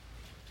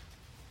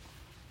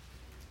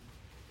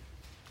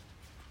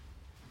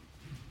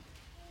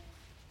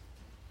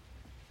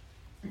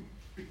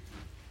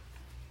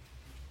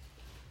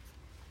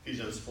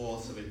Ephesians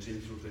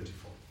 4:17 through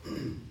 24.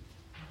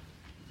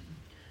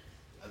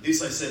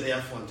 This I say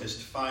therefore and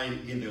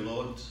testifying in the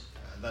Lord,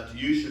 that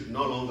you should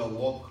no longer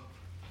walk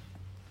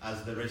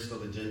as the rest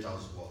of the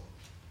Gentiles walk,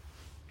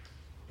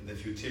 in the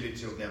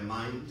futility of their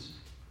mind,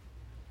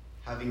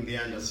 having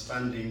their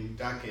understanding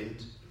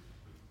darkened,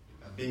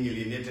 being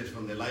alienated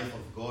from the life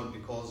of God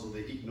because of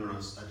the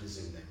ignorance that is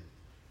in them,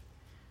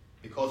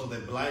 because of the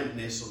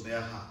blindness of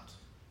their heart,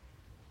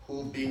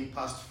 who being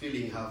past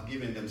feeling have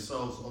given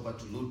themselves over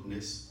to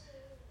lewdness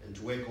and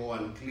to work all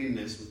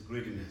uncleanness with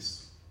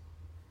greediness.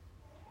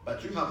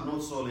 But you have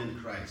not so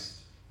learned Christ,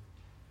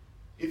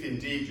 if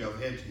indeed you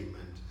have heard him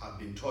and have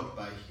been taught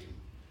by him,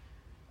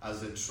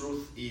 as the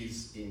truth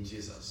is in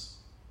Jesus,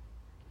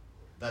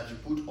 that you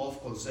put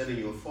off concerning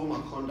your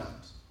former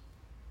conduct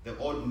the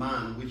old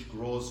man which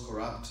grows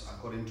corrupt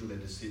according to the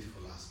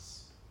deceitful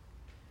lusts,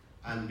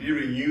 and be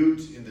renewed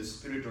in the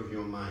spirit of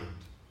your mind,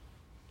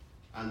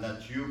 and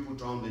that you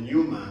put on the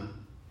new man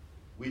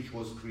which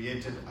was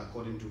created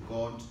according to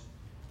God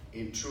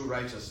in true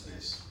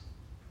righteousness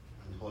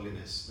and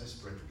holiness. Let's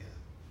pray together.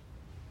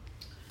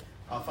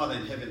 Our Father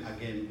in heaven,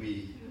 again,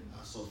 we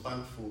are so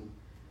thankful.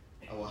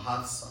 Our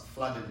hearts are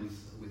flooded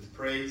with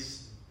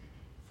praise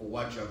for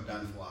what you have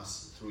done for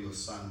us through your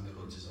Son, the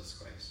Lord Jesus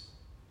Christ.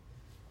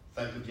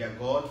 Thank you, dear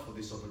God, for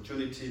this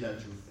opportunity that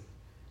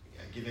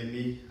you've given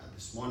me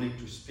this morning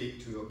to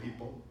speak to your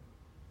people.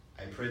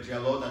 I pray,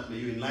 dear Lord, that may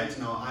you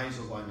enlighten our eyes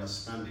of our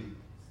understanding,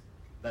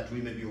 that we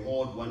may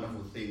behold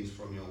wonderful things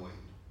from your word.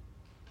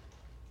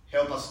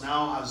 Help us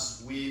now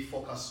as we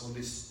focus on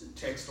this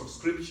text of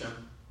Scripture.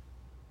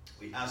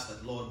 We ask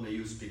that, Lord, may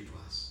you speak to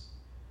us.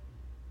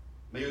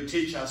 May you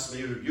teach us,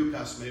 may you rebuke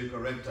us, may you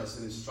correct us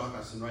and instruct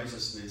us in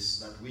righteousness,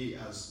 that we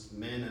as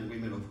men and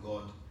women of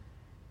God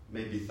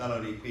may be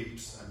thoroughly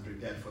equipped and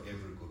prepared for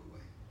every good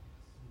way.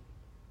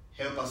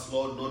 Help us,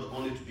 Lord, not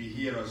only to be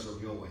hearers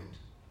of your word,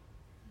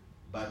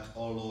 but,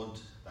 oh Lord,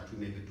 that we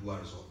may be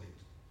doers of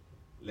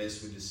it,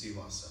 lest we deceive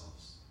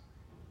ourselves.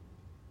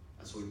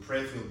 And so we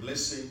pray for your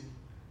blessing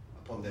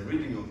upon the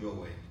reading of your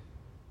word.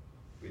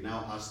 We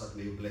now ask that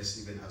may you bless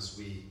even as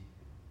we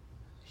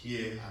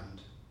hear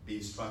and be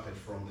instructed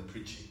from the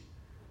preaching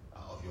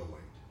of your word.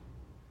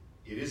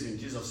 It is in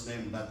Jesus'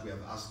 name that we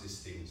have asked these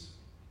things.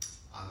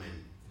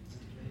 Amen.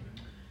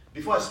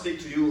 Before I speak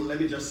to you,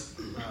 let me just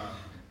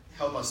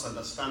help us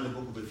understand the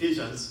book of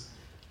Ephesians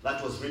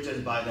that was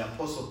written by the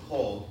Apostle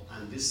Paul.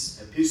 And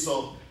this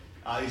epistle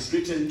is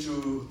written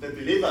to the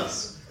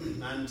believers.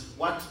 And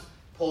what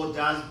Paul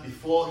does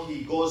before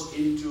he goes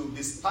into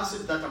this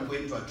passage that I'm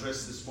going to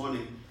address this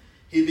morning,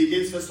 he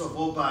begins first of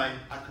all by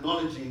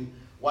acknowledging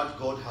what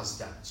God has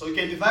done. So you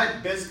can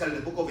divide basically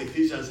the book of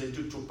Ephesians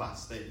into two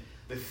parts.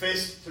 The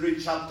first 3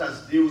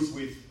 chapters deals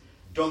with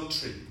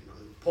doctrine.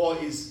 Paul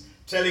is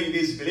telling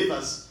these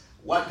believers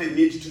what they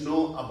need to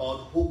know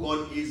about who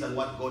God is and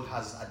what God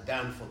has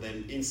done for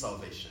them in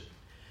salvation.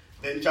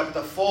 Then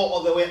chapter 4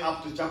 all the way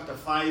up to chapter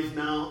 5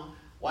 now,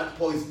 what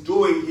Paul is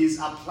doing, he's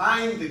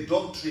applying the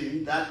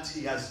doctrine that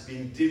he has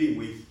been dealing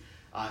with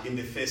in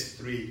the first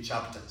 3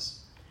 chapters.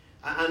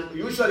 And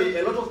usually,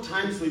 a lot of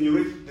times when you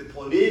read the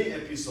Pauline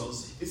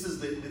epistles, this is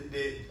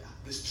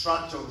the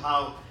structure of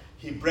how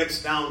he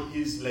breaks down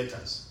his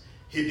letters.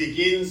 He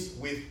begins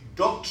with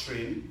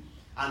doctrine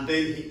and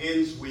then he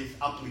ends with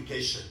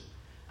application.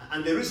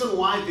 And the reason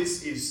why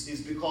this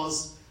is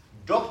because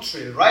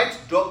doctrine, right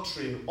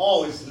doctrine,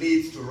 always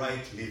leads to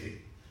right living.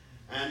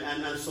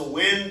 And so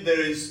when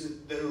there is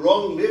the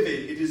wrong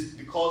living, it is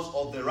because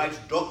of the right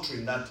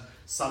doctrine that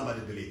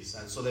somebody believes.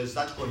 And so there's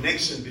that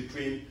connection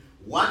between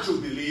what you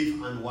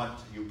believe and what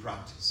you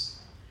practice.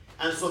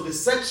 And so the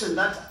section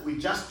that we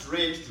just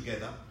read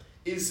together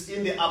is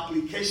in the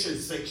application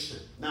section.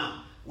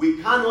 Now, we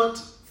cannot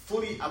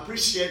fully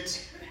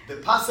appreciate the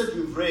passage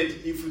we've read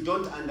if we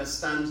don't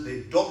understand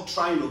the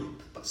doctrinal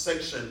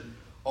section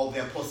of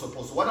the Apostle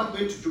Paul. So what I'm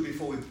going to do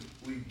before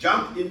we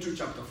jump into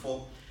chapter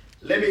 4,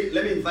 let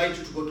me invite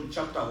you to go to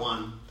chapter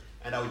 1,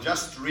 and I'll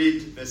just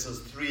read verses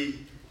 3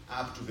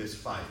 up to verse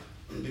 5.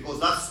 Because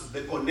that's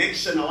the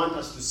connection I want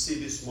us to see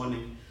this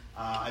morning.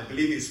 I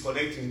believe it's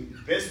connecting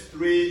verse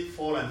 3,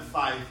 4, and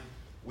 5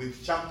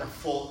 with chapter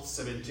 4,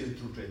 17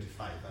 through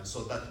 25. And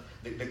so that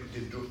the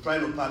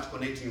doctrinal part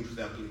connecting to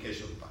the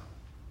application part.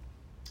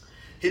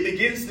 He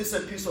begins this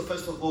epistle,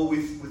 first of all,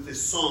 with a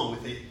song,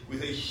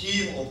 with a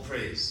hymn of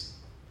praise,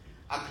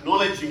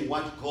 acknowledging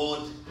what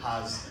God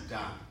has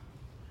done.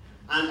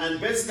 And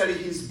basically,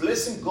 he's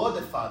blessing God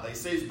the Father. He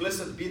says,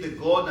 "Blessed be the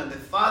God and the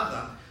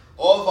Father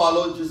of our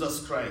Lord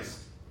Jesus Christ,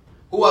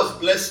 who has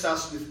blessed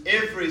us with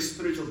every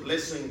spiritual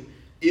blessing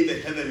in the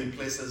heavenly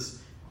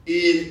places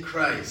in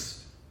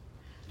Christ,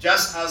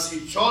 just as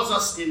he chose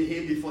us in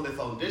him before the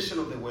foundation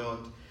of the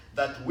world,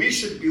 that we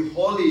should be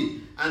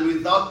holy and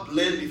without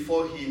blame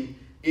before him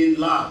in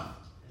love,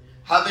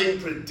 having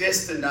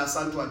predestined us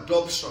unto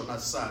adoption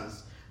as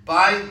sons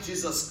by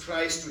Jesus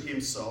Christ to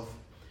himself,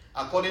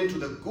 according to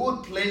the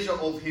good pleasure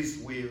of his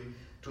will,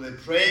 to the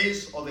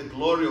praise of the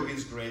glory of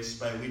his grace,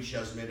 by which he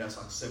has made us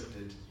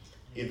accepted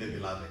in the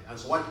beloved." And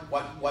so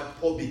what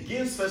Paul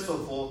begins, first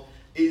of all,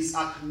 is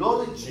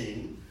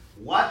acknowledging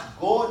what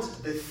God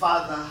the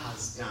Father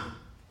has done.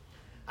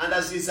 And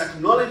as he's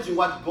acknowledging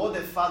what God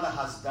the Father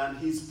has done,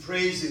 he's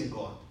praising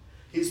God.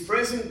 He's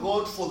praising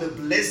God for the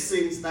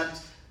blessings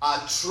that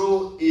are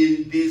true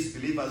in these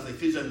believers, the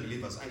Ephesian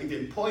believers, and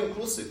even Paul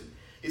inclusive.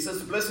 He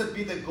says, "Blessed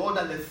be the God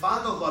and the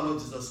Father of our Lord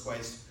Jesus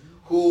Christ,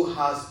 who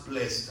has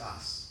blessed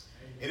us."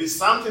 It is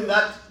something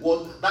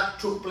that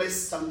took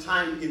place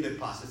sometime in the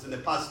past. It's in the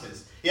past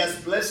tense. He has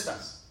blessed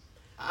us.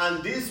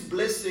 And these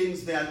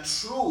blessings, they are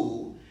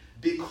true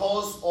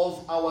because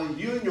of our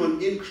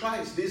union in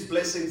Christ. These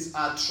blessings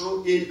are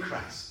true in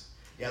Christ.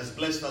 He has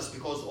blessed us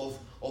because of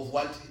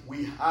what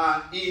we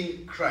are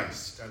in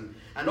Christ.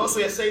 And also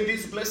he is saying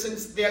these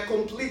blessings, they are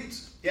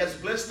complete. He has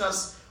blessed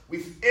us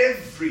with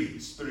every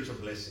spiritual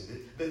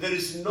blessing. There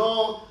is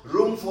no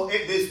room for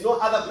it. There is no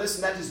other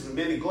blessing that is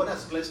remaining. God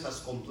has blessed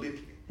us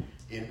completely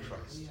in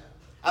Christ.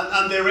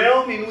 And the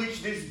realm in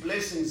which these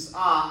blessings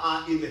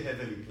are in the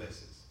heavenly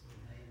places.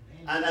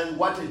 And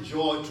what a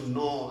joy to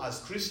know as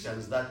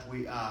Christians that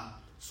we are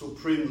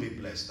supremely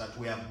blessed, that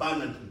we are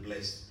abundantly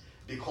blessed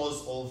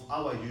because of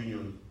our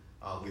union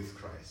with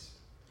Christ.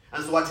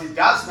 And so what he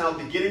does now,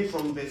 beginning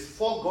from verse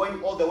 4,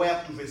 going all the way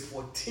up to verse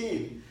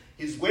 14,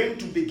 he's going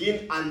to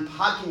begin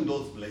unpacking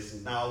those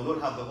blessings. Now, I will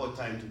not have the whole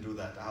time to do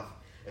that. I have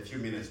a few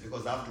minutes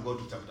because I have to go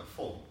to chapter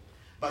 4.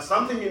 But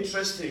something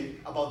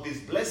interesting about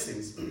these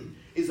blessings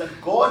is that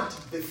God,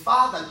 the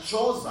Father,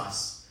 chose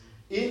us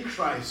in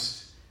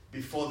Christ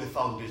before the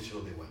foundation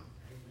of the world.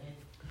 Amen.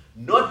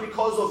 Not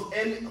because of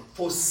any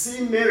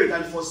foreseen merit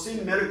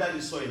that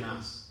he saw in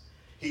us.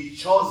 He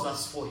chose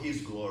us for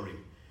his glory.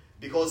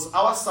 Because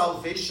our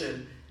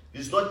salvation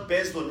is not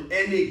based on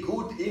any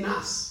good in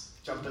us.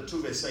 Chapter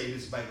 2 verse 8,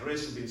 "It's by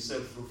grace you've been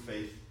saved through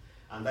faith,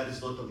 and that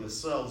is not of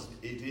yourselves,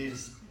 it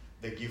is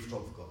the gift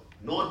of God.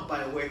 Not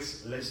by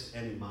works, lest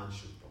any man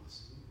should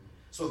boast."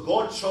 So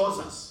God chose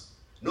us,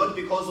 not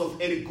because of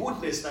any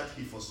goodness that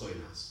he foresaw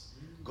in us.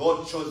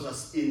 God chose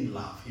us in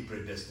love. He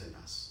predestined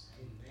us.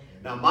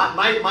 Amen. Now,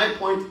 my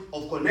point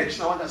of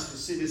connection I want us to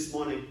see this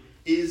morning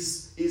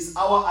is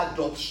our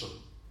adoption.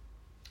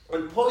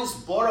 And Paul is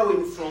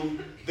borrowing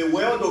from the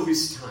world of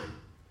his time,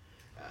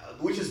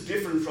 which is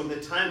different from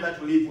the time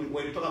that we live.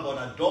 When we talk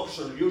about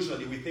adoption,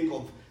 usually we think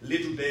of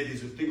little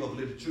babies, we think of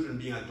little children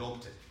being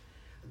adopted.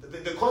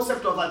 The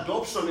concept of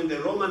adoption in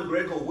the Roman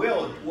Greco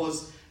world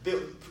was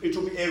it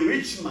would be a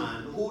rich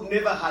man who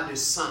never had a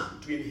son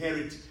to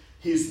inherit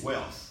his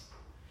wealth.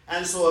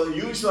 And so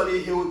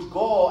usually he would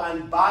go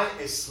and buy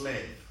a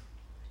slave,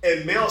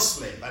 a male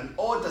slave, an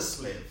older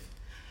slave.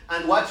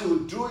 And what he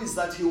would do is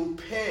that he would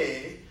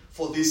pay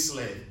for this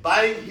slave,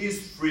 buying his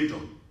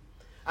freedom.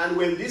 And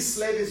when this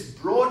slave is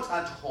brought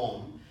at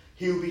home,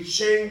 he will be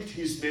changed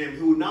his name.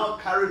 He will now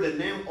carry the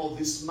name of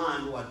this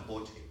man who had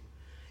bought him.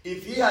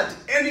 If he had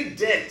any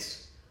debt,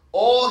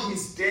 all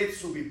his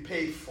debts will be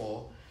paid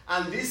for,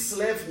 and this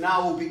slave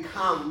now will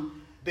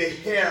become the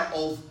heir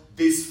of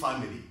this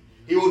family.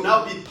 He will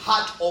now be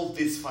part of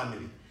this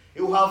family.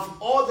 He will have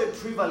all the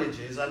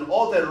privileges and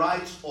all the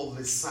rights of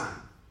the son.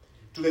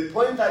 To the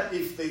point that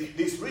if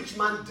this rich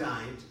man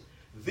died,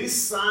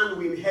 this son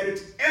will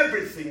inherit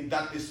everything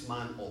that this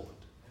man owed.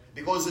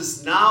 Because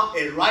it's now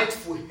a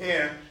rightful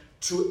heir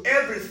to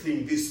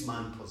everything this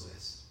man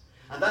possessed.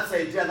 And that's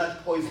the idea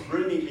that Paul is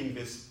bringing in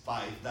verse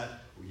 5,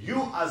 that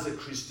you as a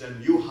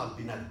Christian, you have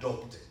been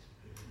adopted.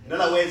 In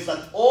other words,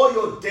 that all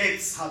your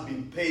debts have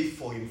been paid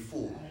for in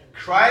full.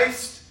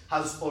 Christ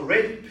has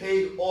already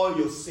paid all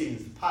your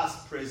sins,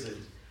 past, present,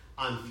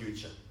 and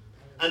future.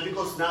 And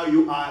because now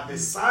you are the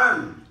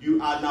son,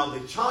 you are now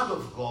the child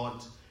of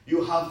God,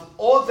 you have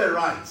all the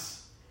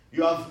rights,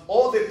 you have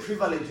all the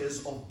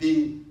privileges of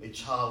being a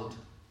child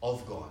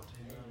of God.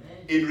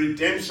 Amen. In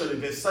redemption,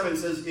 in verse 7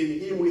 says, "In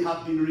him we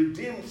have been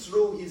redeemed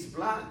through his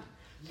blood,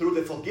 through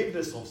the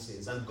forgiveness of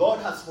sins." And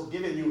God has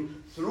forgiven you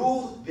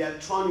through the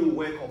atoning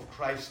work of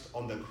Christ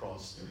on the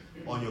cross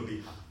on your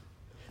behalf.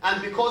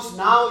 And because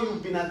now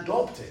you've been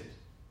adopted,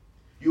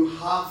 you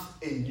have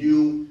a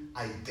new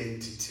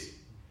identity.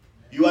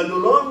 You are no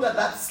longer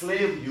that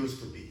slave you used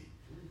to be.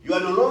 You are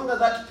no longer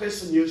that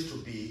person you used to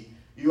be.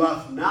 You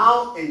have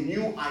now a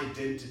new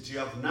identity. You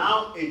have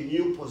now a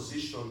new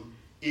position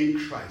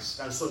in Christ.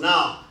 And so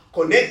now,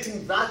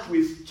 connecting that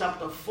with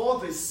chapter 4,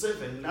 verse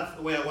 7, that's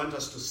the way I want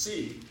us to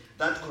see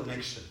that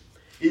connection.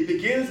 It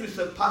begins with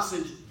the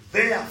passage,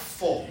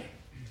 "Therefore."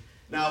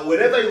 Now,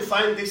 whenever you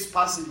find this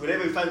passage,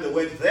 whenever you find the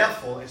word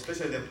 "therefore,"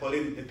 especially the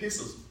Pauline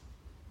epistles,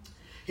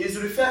 he's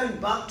referring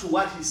back to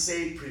what he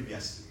said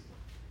previously.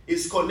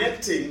 He's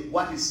connecting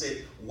what he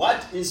said.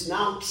 What is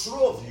now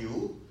true of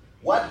you,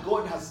 what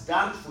God has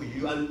done for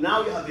you, and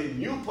now you have a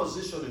new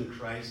position in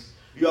Christ.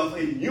 You have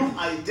a new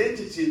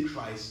identity in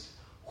Christ.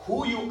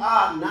 Who you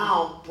are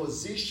now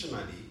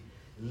positionally,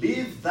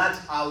 live that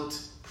out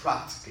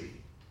practically.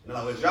 In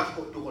other words, you have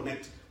to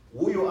connect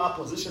who you are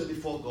positioned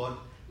before God.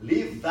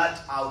 Live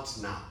that out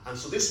now. And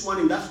so this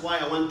morning, that's why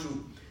I want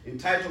to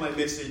entitle my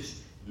message,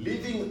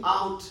 "Living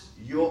Out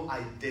Your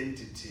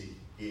Identity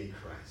in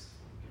Christ."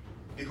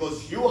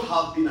 Because you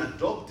have been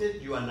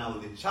adopted, you are now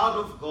the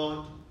child of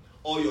God,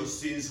 all your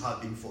sins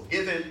have been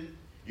forgiven.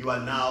 You are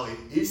now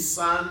his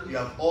son. You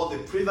have all the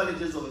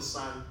privileges of a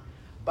son.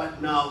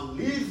 But now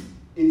live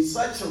in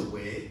such a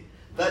way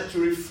that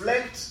you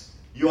reflect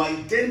your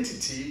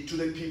identity to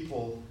the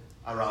people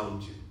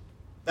around you.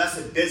 That's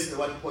basically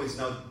what Paul is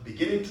now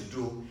beginning to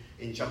do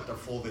in chapter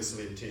 4, verse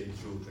 17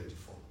 through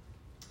 24.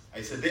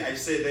 I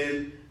say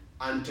then,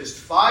 and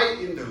testify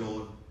in the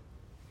Lord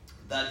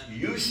that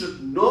you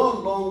should no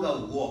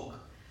longer walk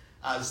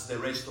as the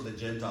rest of the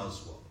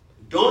Gentiles walk.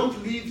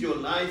 Don't live your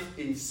life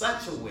in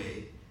such a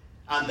way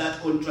and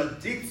that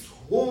contradicts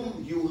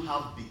whom you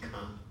have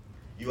become.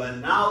 You are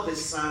now the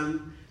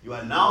son. You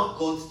are now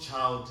God's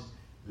child.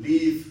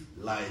 Live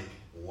like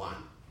one.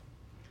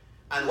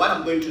 And what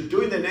I'm going to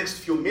do in the next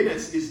few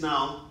minutes is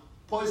now,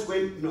 Paul is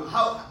going,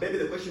 maybe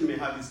the question you may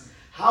have is,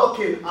 how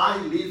can I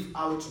live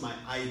out my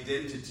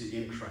identity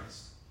in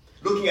Christ?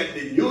 Looking at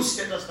the new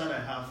status that I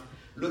have,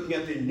 looking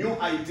at the new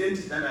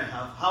identity that I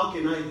have, how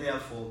can I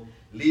therefore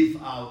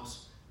live out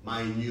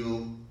my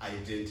new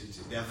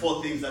identity? There are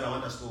 4 things that I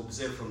want us to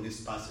observe from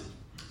this passage.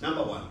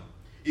 Number 1,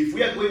 if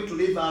we are going to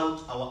live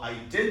out our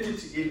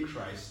identity in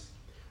Christ,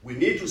 we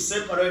need to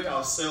separate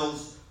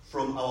ourselves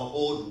from our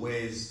old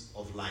ways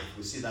of life.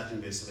 We see that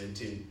in verse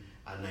 17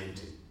 and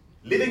 19.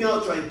 Living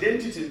out your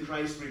identity in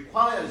Christ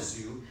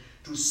requires you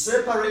to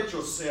separate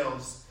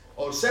yourselves,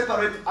 or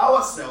separate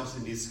ourselves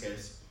in this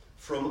case,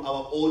 from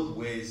our old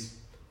ways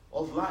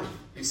of life.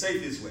 He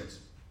said these words,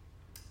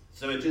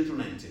 17 to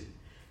 19.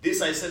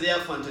 This I say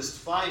therefore and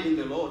testify in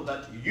the Lord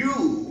that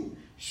you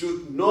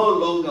should no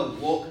longer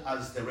walk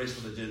as the rest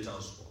of the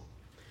Gentiles walk,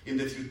 in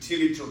the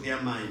futility of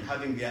their mind,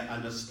 having their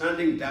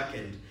understanding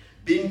darkened,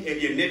 being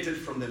alienated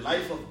from the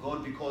life of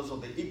God because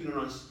of the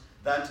ignorance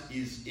that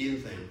is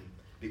in them,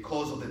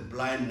 because of the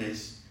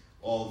blindness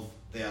of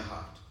their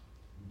heart.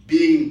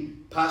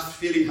 Being past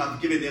feeling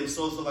have given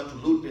themselves over to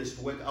lewdness,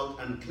 to work out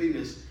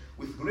uncleanness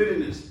with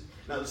greediness.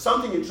 Now,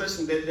 something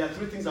interesting, there are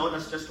 3 things I want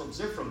us just to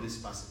observe from this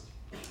passage.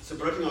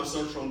 Separating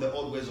ourselves from the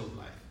old ways of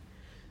life.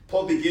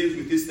 Paul begins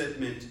with this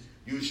statement,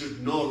 you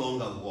should no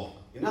longer walk.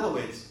 In other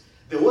words,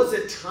 there was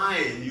a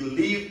time you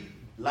lived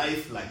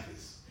life like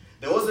this.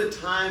 There was a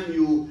time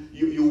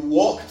you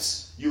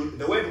walked.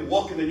 The word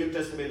walk in the New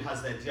Testament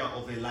has the idea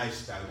of a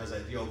lifestyle, has the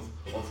idea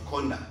of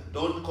conduct.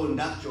 Don't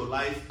conduct your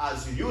life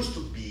as you used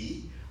to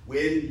be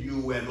when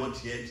you were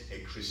not yet a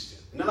Christian.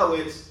 In other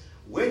words,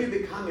 when you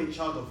become a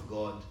child of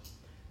God,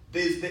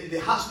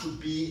 there has to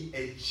be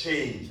a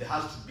change. There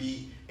has to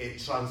be a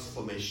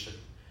transformation.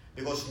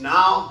 Because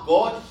now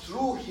God,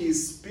 through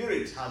his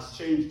Spirit, has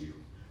changed you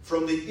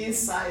from the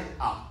inside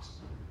out.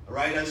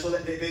 Right? And so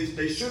that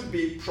there should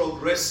be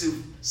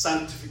progressive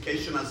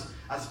sanctification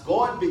as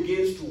God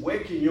begins to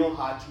work in your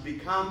heart to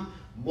become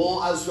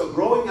more, as you're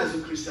growing as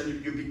a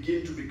Christian, you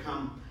begin to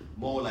become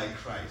more like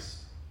Christ.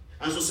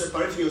 And so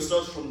separating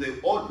yourselves from the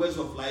old ways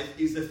of life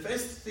is the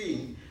first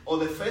thing, or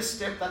the first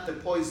step that the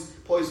Paul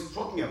is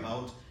talking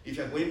about if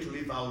you're going to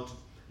live out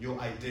your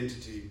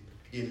identity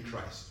in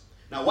Christ.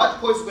 Now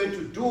what Paul is going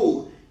to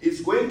do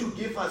is going to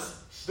give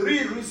us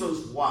 3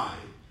 reasons why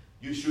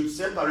you should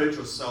separate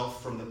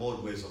yourself from the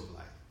old ways of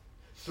life.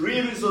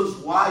 3 reasons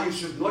why you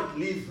should not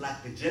live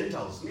like the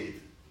Gentiles live.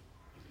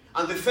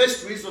 And the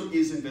first reason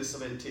is in verse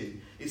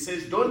 17. It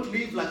says, don't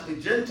live like the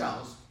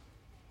Gentiles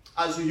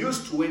as you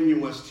used to when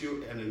you were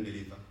still an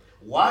unbeliever.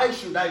 Why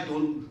shouldn't I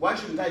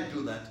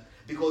do that?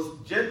 Because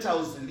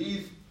Gentiles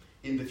live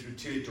in the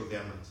futility of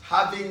their minds,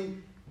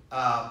 having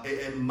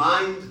a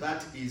mind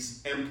that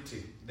is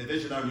empty. The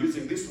version I'm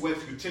using, this word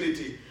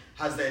futility,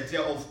 has the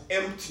idea of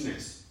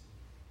emptiness,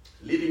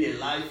 living a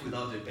life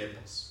without a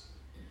purpose,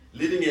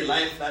 living a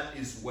life that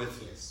is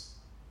worthless.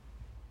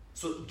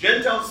 So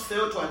Gentiles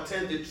fail to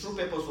attain the true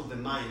purpose of the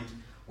mind,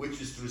 which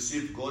is to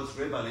receive God's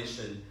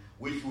revelation,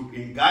 which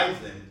would guide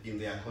them in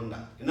their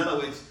conduct. In other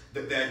words,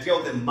 the idea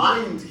of the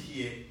mind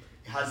here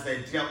has the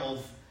idea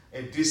of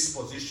a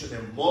disposition,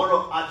 a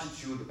moral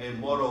attitude, a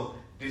moral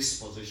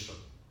disposition.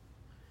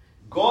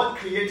 God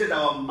created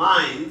our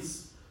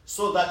minds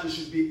so that we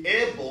should be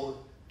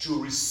able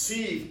to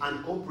receive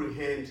and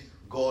comprehend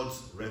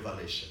God's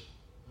revelation.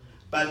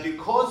 But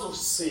because of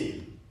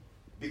sin,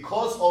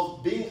 because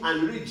of being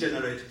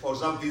unregenerate, for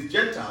example, these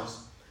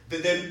Gentiles,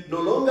 they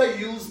no longer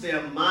use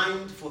their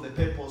mind for the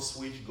purpose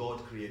which God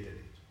created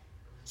it.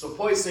 So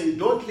Paul is saying,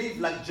 don't live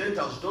like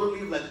Gentiles, don't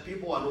live like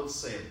people who are not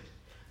saved,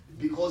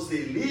 because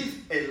they live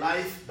a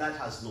life that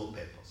has no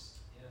purpose.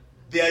 Yeah.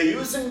 They are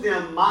using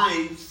their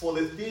minds for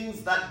the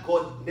things that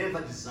God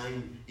never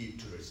designed it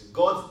to receive.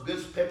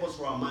 God's purpose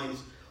for our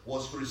minds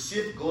was to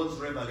receive God's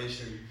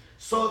revelation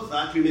so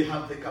that we may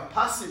have the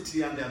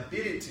capacity and the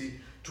ability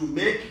to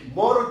make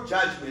moral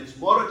judgments,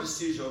 moral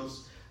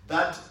decisions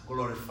that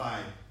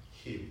glorify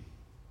Him.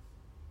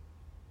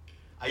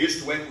 I used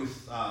to work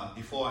with,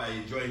 before I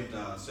joined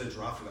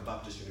Central Africa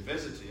Baptist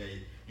University,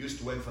 I used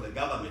to work for the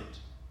government.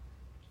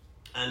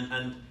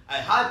 And I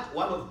had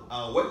one of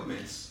our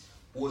workmates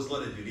who was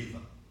not a believer.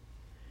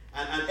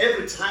 And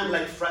every time,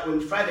 like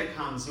when Friday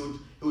comes, he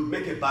would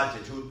make a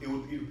budget.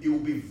 He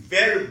would be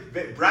very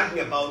bragging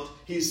about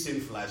his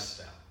sinful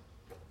lifestyle.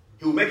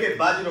 He will make a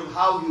budget of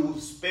how he will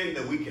spend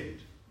the weekend.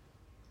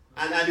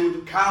 And he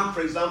would come,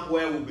 for example,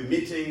 where we'll be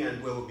meeting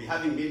and we'll be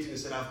having meetings and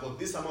say, I've got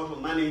this amount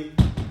of money,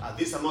 I'll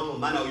use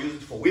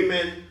it for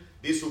women,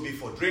 this will be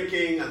for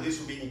drinking, and this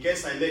will be in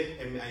case I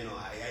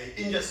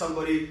injure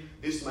somebody,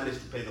 this money is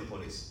to pay the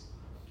police.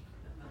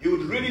 He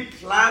would really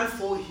plan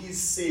for his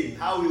sin,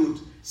 how he would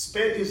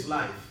spend his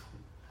life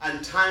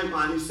and time.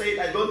 And he said,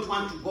 I don't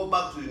want to go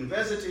back to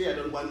university, I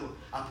don't want to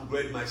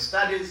upgrade my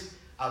studies.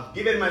 I've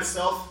given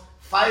myself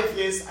 5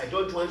 years, I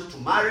don't want to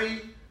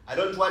marry. I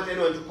don't want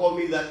anyone to call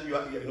me that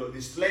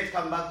this late,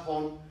 come back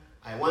home.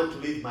 I want to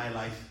live my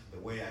life the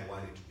way I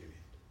want it to be lived.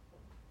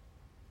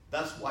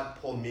 That's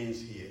what Paul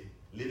means here,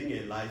 living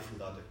a life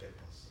without a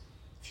purpose,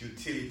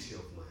 futility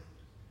of mind.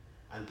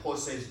 And Paul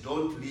says,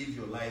 don't live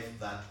your life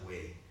that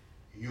way.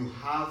 You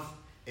have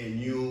a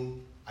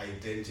new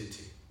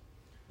identity.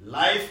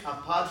 Life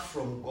apart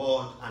from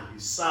God and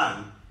his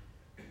Son,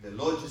 the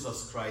Lord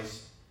Jesus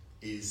Christ,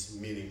 is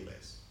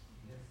meaningless.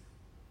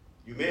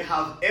 You may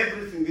have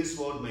everything this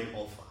world may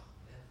offer,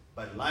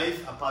 but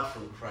life apart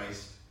from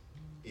Christ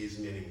is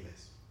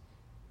meaningless.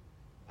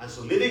 And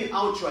so living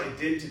out your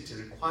identity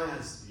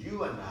requires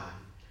you and I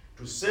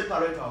to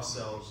separate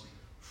ourselves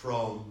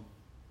from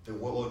the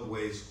world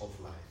ways of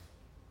life.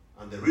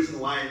 And the reason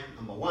why,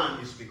 number one,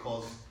 is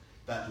because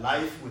that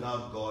life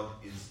without God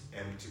is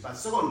empty. But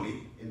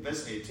secondly, in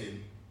verse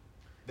 18,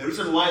 the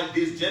reason why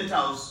these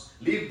Gentiles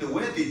live the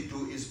way they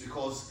do is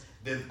because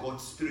they've got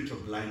spiritual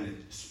blindness,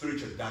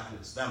 spiritual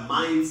darkness. Their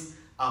minds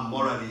are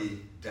morally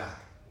dark.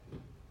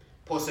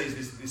 Paul says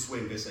this way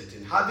in verse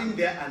 18, having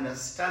their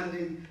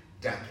understanding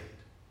darkened.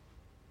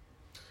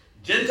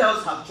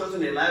 Gentiles have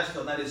chosen a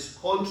lifestyle that is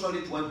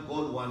contrary to what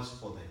God wants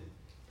for them.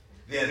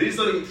 Their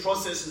reasoning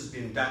process has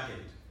been darkened.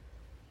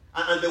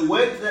 And the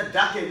word that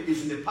darkened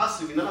is in the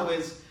passive. In other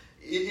words,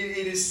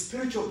 it is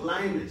spiritual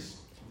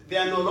blindness. They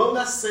are no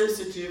longer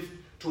sensitive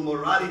to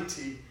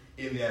morality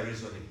in their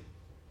reasoning.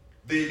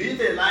 They live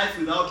a life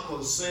without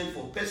concern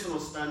for personal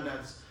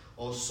standards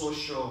or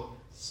social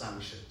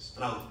sanctions.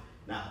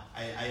 Now,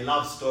 I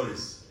love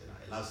stories.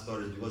 I love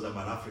stories because I'm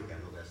an African,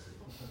 obviously.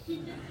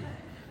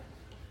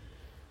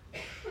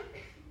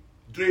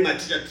 During my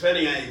teacher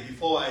training,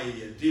 before I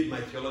did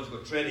my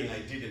theological training, I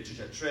did a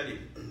teacher training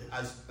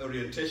as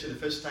orientation. The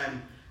first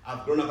time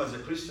I've grown up as a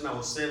Christian, I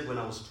was saved when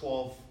I was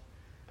 12.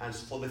 And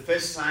for the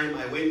first time,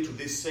 I went to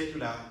this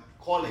secular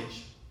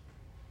college,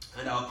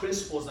 and our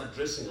principal was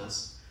addressing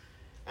us.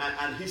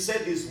 And he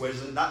said these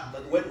words, and that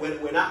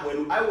when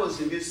I was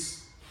in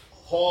this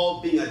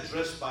hall being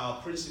addressed by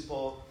our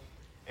principal,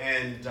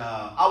 and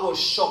I was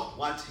shocked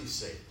what he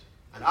said.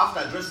 And after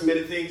addressing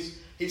many things,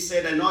 he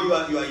said, I know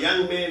you are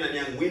young men and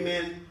young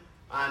women,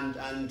 and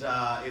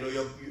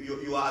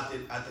you are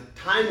at a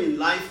time in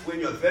life when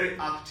you are very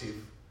active.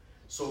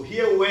 So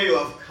here where you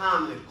have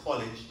come at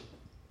college,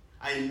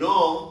 I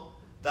know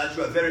that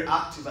you are very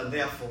active, and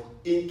therefore,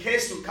 in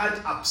case you can't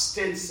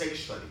abstain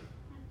sexually,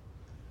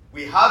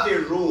 we have a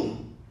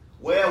room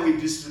where we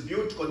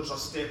distribute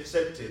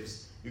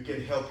contraceptives. You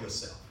can help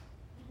yourself.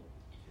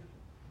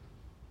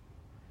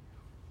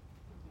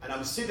 And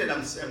I'm seated,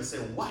 I'm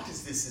saying, what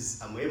is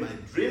this? Am I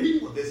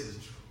dreaming, or this is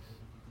true?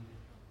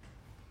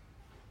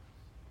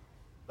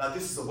 That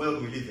this is the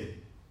world we live in,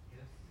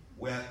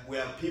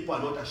 where people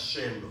are not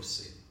ashamed of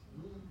sin.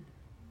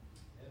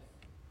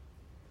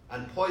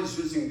 And Paul is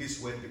using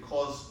this word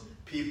because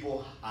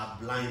people are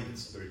blinded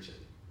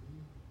spiritually.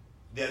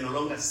 They are no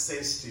longer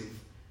sensitive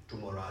to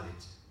morality.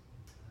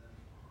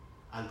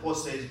 And Paul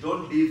says,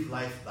 don't live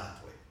life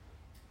that way.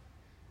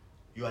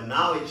 You are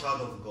now a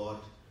child of God.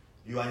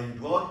 You are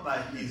indwelt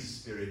by his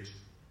Spirit.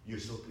 You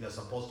are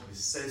supposed to be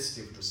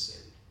sensitive to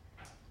sin.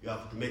 You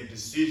have to make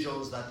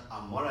decisions that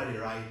are morally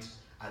right,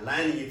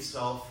 aligning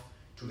itself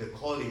to the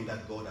calling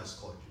that God has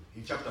called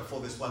you. In chapter 4,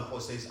 verse 1, Paul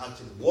says,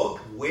 actually,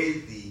 walk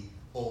worthy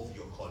of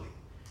your calling.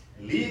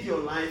 Live your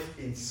life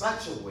in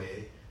such a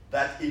way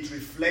that it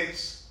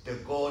reflects the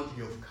God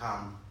you have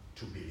come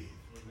to believe.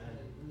 Amen.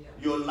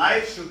 Your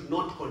life should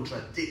not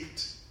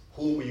contradict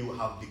whom you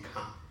have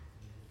become.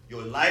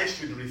 Your life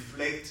should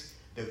reflect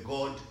the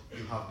God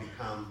you have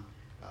become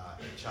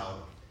a child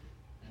of.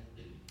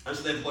 And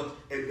so they've got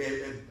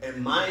a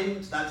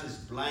mind that is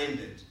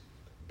blinded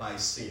by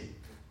sin.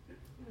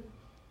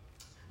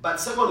 But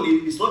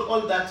secondly, it's not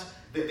all that.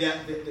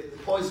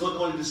 Paul is not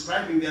only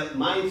describing their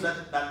minds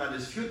that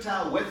is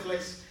futile,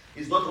 worthless.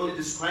 He's not only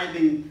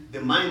describing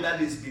the mind that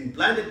is being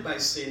blinded by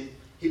sin.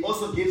 He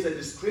also gives a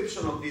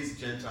description of these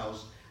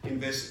Gentiles in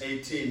verse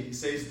 18. He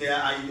says they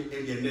are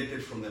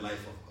alienated from the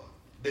life of God.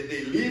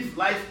 They live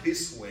life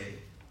this way,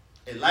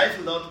 a life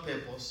without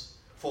purpose,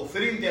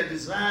 fulfilling their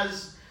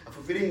desires,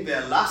 fulfilling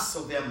their lusts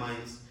of their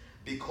minds,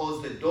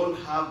 because they don't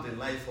have the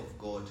life of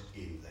God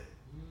in them.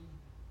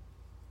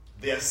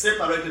 They are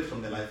separated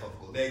from the life of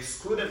God. They are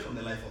excluded from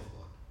the life of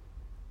God.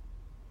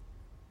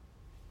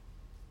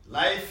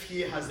 Life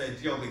here has the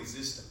idea of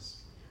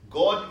existence.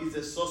 God is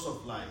the source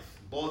of life,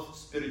 both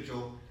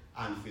spiritual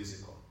and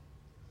physical.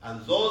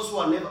 And those who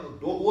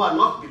are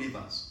not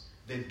believers,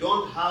 they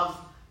don't have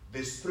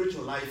the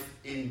spiritual life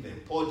in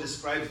them. Paul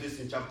describes this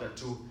in chapter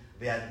 2.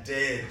 They are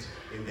dead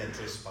in their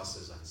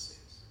trespasses and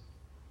sins.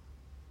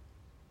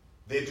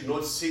 They do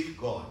not seek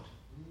God.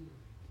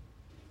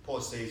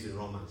 Paul says in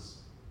Romans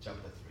chapter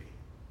 3.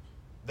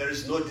 There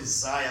is no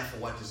desire for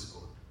what is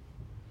good.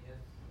 Yes.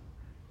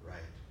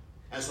 Right.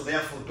 And so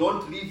therefore,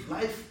 don't live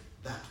life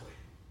that way.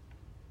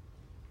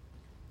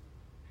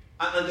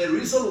 And the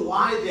reason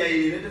why they are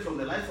alienated from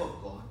the life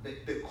of God,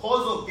 the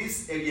cause of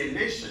this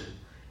alienation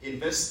in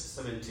verse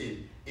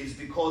 17 is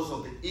because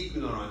of the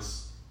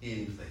ignorance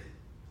in them.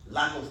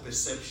 Lack of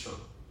perception.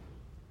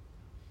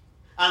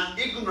 And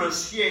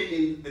ignorance here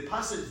in the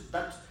passage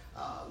that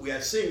we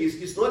are saying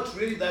is not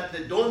really that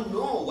they don't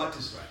know what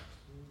is right.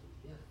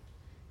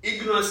 Yeah.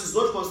 Ignorance is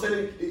not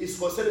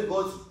concerning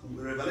God's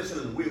revelation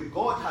and will.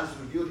 God has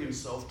revealed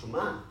himself to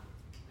man. Amen.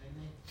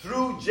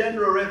 Through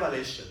general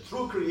revelation,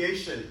 through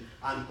creation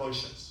and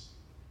conscience.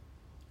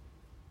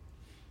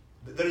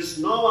 There is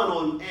no one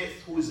on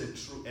earth who is a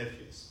true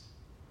atheist.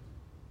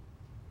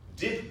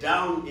 Deep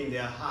down in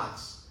their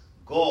hearts,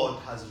 God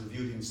has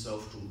revealed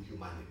himself to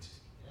humanity.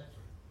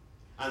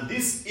 And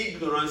this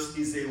ignorance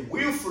is a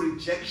willful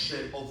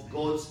rejection of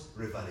God's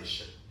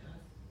revelation.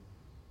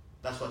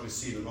 That's what we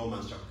see in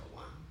Romans chapter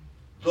 1.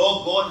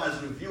 Though God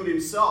has revealed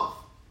himself,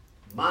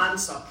 man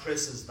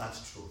suppresses that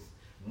truth.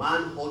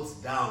 Man holds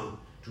down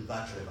to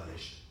that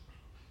revelation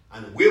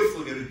and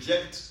willfully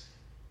rejects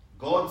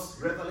God's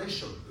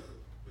revelation.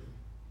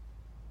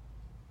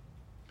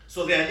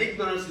 So their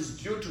ignorance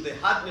is due to the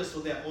hardness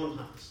of their own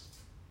hearts.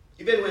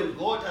 Even when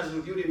God has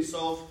revealed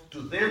himself to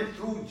them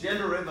through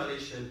general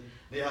revelation,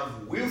 they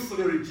have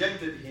willfully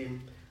rejected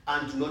him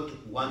and do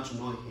not want to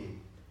know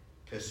him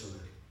personally.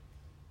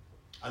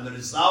 And the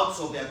results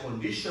of their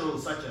condition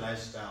on such a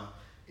lifestyle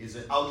is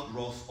the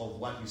outgrowth of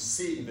what we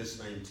see in verse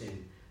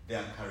 19,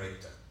 their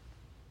character.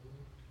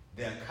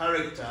 Their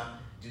character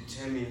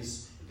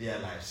determines their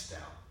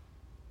lifestyle.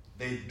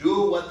 They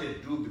do what they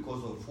do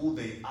because of who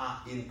they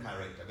are in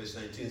character. Verse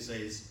 19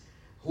 says,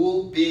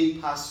 who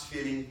being past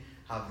feeling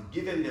have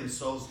given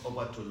themselves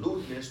over to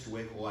lewdness, to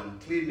work or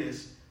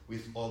uncleanness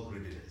with all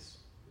greediness.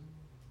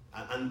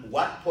 And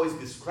what Paul is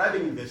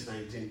describing in verse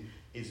 19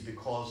 is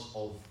because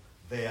of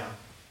their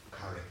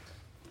character.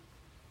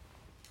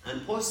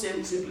 And Paul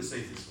simply says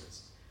this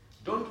words,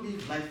 don't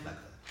live life like that.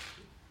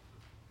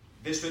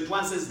 Verse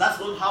 21 says, that's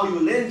not how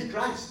you learned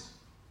Christ.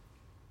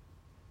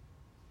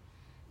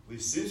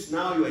 Since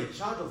now you are a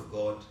child of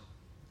God,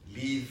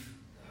 live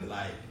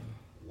like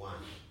one.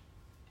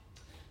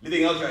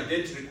 Living out your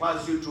identity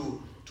requires you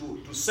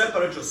to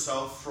separate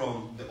yourself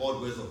from the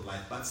old ways of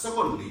life. But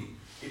secondly,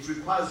 it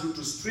requires you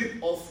to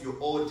strip off your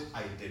old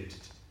identity.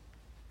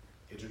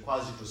 It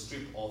requires you to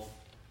strip off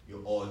your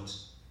old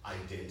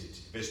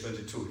identity. Verse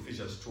 22,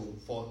 Ephesians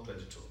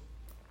 4:22.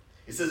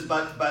 It says,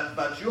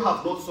 but you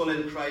have not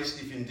stolen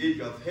Christ if indeed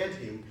you have heard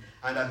him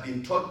and have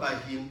been taught by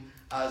him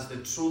as the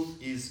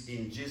truth is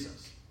in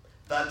Jesus.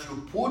 That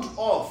you put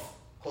off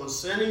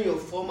concerning your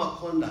former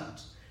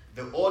conduct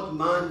the old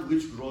man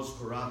which grows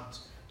corrupt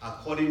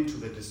according to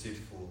the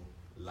deceitful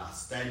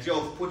lust. The idea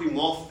of putting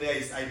off there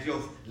is the idea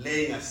of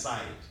laying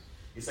aside.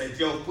 It's the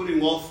idea of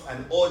putting off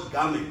an old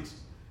garment.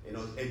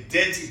 A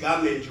dirty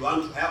garment you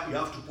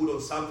have to put on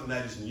something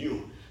that is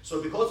new.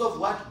 So because of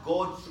what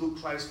God through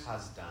Christ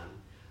has done,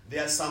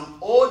 there are some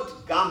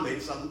old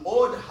garments, some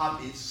old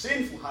habits,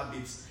 sinful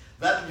habits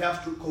that we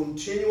have to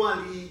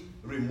continually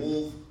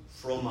remove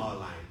from our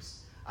lives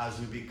as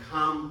we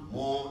become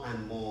more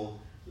and more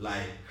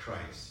like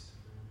Christ.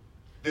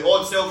 The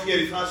old self here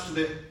refers to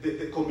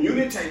the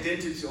community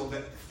identity of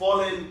the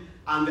fallen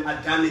and the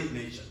Adamic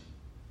nature.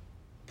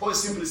 Paul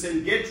is simply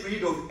saying, get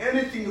rid of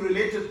anything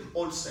related to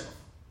old self.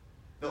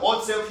 The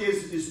old self here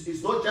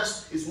is not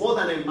just, it's more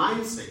than a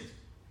mindset.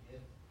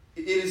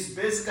 It is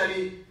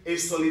basically a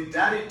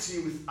solidarity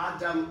with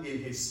Adam in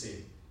his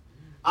sin.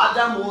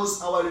 Adam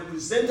was our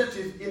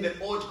representative in the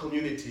old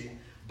community,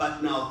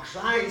 but now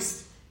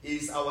Christ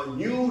is our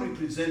new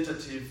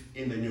representative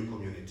in the new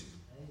community.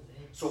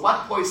 So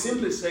what Paul is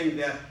simply saying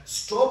there,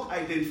 stop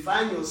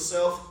identifying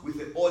yourself with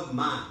the old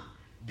man.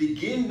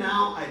 Begin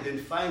now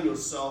identifying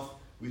yourself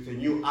with the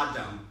new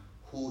Adam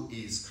who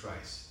is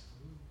Christ.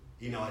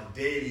 In our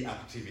daily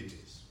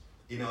activities,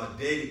 in our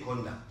daily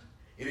conduct.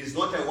 It is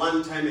not a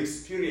one-time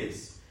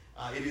experience.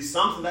 It is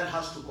something that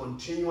has to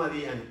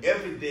continually and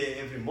every day,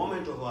 every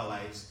moment of our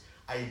lives,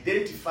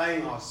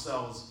 identifying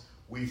ourselves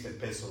with the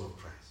person of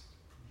Christ.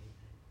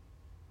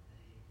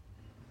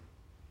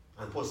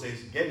 And Paul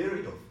says, get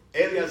rid of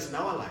areas in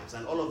our lives,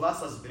 and all of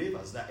us as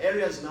believers, there are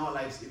areas in our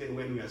lives, even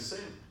when we are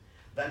saved,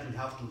 that we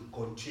have to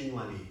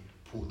continually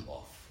put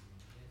off.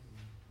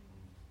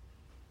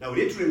 Now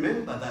we need to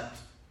remember that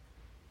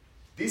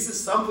this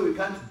is something we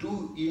can't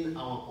do in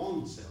our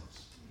own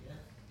selves.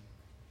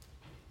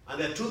 And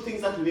there are two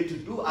things that we need to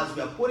do as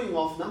we are putting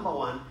off. Number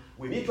one,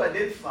 we need to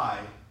identify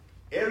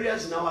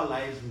areas in our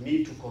lives we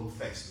need to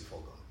confess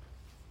before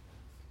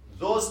God.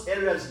 Those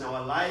areas in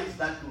our lives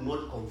that do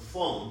not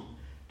conform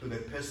to the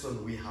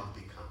person we have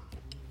become.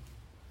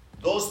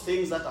 Those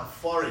things that are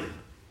foreign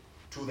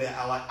to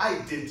our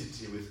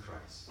identity with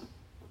Christ,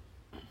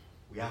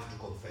 we have to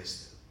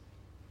confess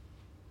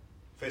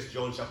them. 1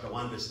 John chapter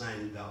 1 verse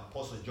 9, the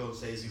Apostle John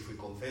says, if we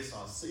confess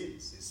our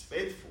sins, he's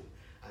faithful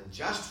and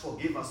just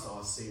forgive us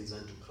our sins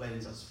and to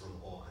cleanse us from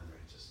all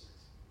unrighteousness.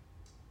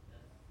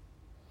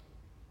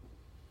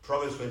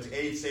 Proverbs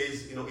 28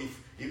 says,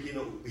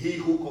 if he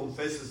who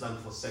confesses and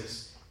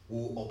forsakes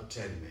will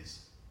obtain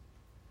mercy.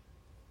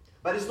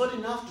 But it's not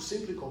enough to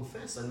simply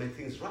confess and make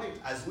things right.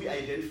 As we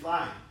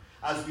identify,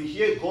 as we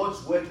hear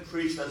God's word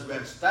preached, as we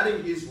are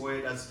studying his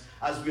word, as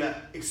we are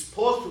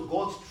exposed to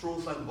God's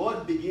truth, and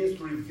God begins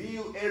to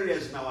reveal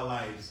areas in our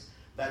lives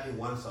that he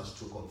wants us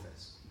to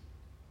confess.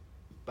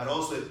 But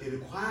also it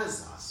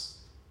requires us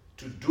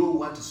to do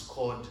what is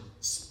called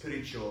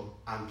spiritual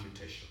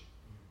amputation,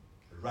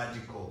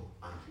 radical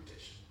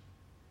amputation.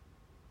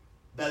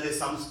 That there's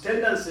some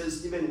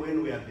tendencies, even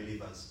when we are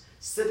believers,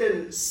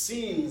 certain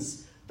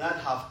sins that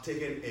have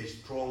taken a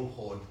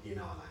stronghold in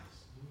our lives.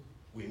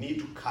 We need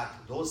to cut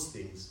those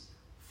things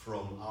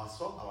from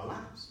our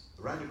lives.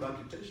 Radical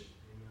amputation.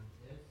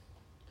 Yes.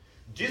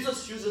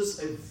 Jesus uses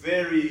a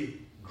very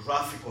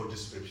graphical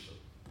description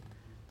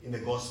in the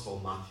Gospel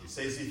of Matthew. It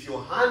says, if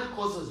your hand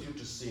causes you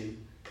to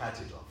sin, cut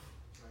it off.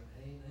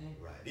 Amen.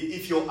 Right.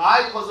 If your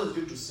eye causes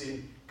you to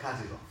sin, cut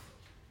it off.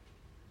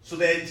 So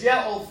the idea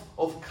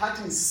of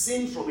cutting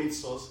sin from its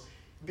source,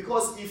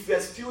 because if we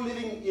are still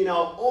living in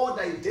our old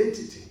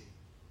identity,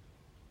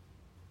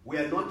 we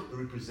are not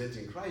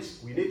representing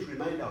Christ. We need to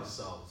remind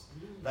ourselves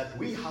that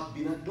we have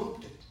been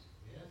adopted.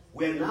 Yes.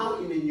 We are now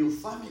in a new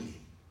family.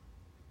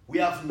 We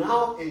have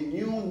now a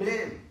new name.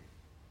 Yes.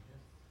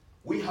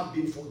 We have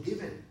been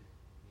forgiven.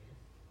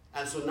 Yes.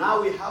 And so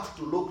now we have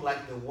to look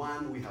like the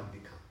one we have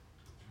become.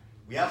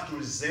 We have to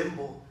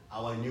resemble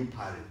our new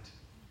parent,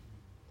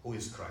 who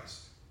is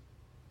Christ.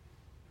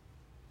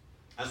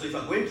 And so if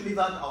we're going to live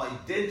out our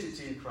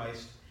identity in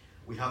Christ,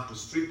 we have to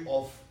strip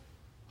off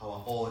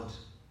our old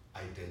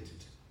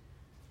identity.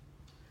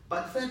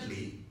 But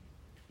thirdly,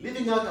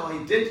 living out our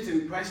identity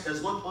in Christ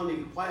does not only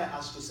require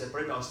us to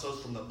separate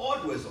ourselves from the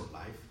old ways of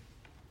life.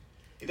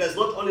 It does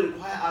not only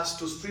require us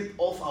to strip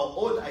off our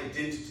old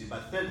identity,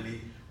 but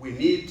thirdly, we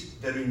need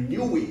the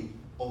renewing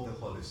of the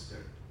Holy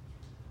Spirit.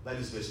 That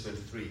is verse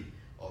 23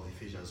 of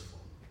Ephesians 4.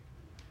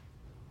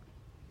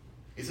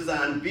 It says,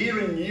 and be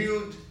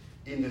renewed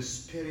in the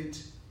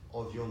spirit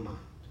of your mind.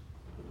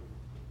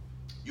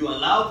 You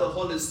allow the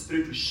Holy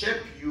Spirit to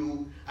shape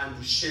you and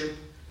to shape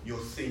your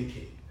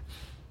thinking.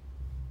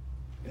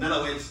 In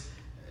other words,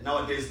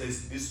 nowadays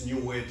there's this new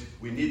word,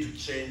 we need to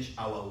change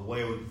our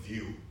world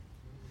view.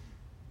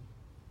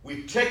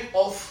 We take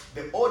off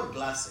the old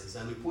glasses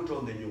and we put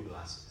on the new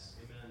glasses.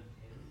 Amen.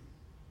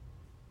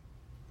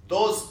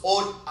 Those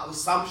old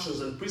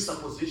assumptions and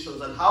presuppositions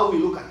and how we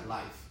look at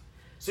life.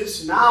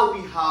 Since now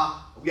we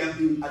have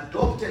been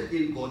adopted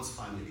in God's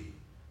family.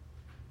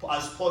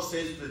 As Paul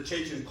says to the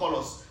church in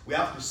Colossus, we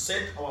have to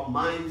set our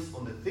minds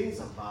on the things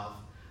above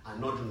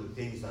and not on the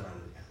things that are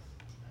on the earth.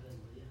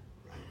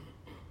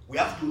 We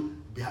have to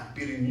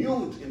be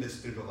renewed in the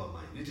spirit of our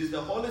mind. It is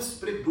the Holy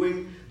Spirit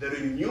doing the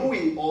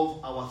renewing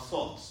of our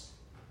thoughts.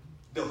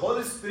 The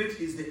Holy Spirit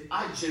is the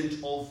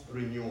agent of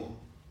renewal.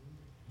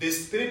 The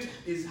Spirit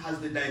has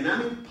the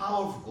dynamic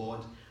power of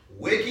God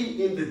working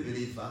in the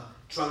believer,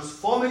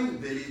 transforming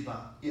the believer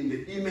in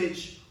the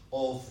image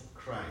of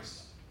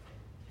Christ.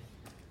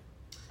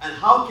 And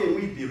how can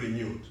we be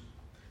renewed?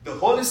 The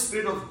Holy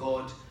Spirit of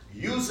God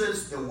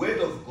uses the Word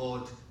of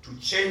God to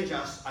change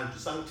us and to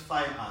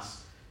sanctify us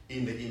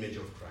in the image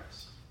of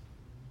Christ.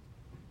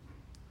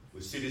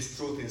 We see this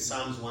truth in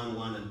Psalms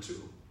 1:1 and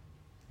 2.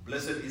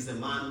 Blessed is the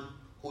man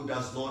who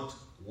does not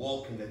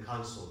walk in the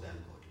counsel of the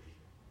ungodly.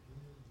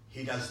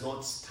 He does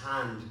not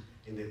stand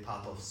in the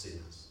path of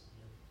sinners.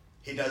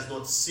 He does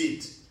not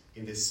sit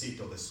in the seat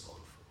of the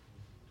scornful.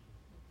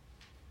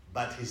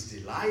 But his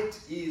delight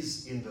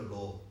is in the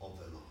law of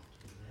the Lord.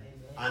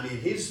 Amen. And in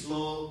his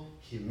law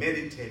he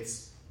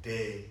meditates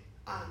day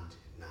and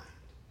night.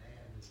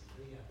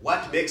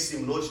 What makes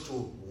him not to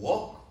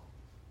walk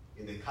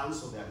in the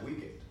counsel of the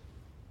wicked?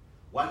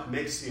 What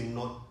makes him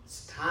not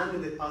stand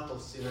in the path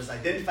of sinners,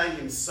 identifying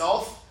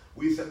himself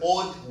with the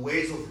old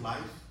ways of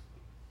life?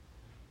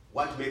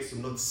 What makes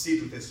him not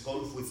sit with the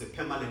scornful? It's a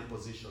permanent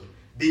position.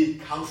 Being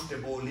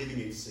comfortable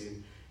living in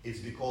sin is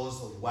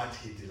because of what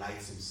he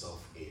delights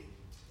himself in.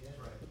 Yeah,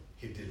 right.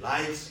 He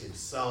delights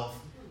himself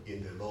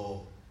in the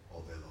law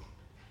of the Lord.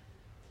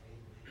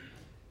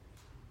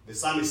 The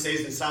psalmist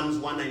says in Psalms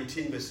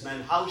 119 verse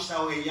 9, how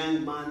shall a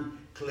young man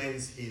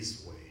cleanse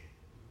his way?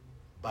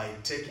 By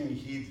taking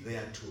heed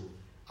thereto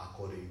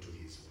according to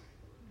his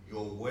way.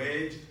 Your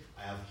word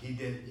I have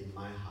hidden in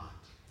my heart,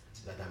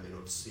 that I may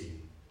not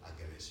sin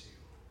against you.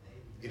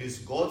 It is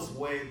God's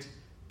word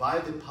by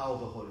the power of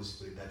the Holy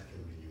Spirit that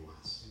can renew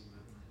us.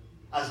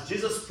 As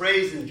Jesus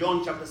prays in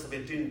John chapter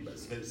 17,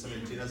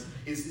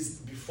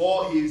 as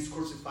before he is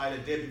crucified, a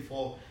day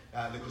before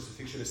the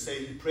crucifixion,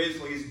 he prays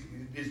for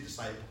his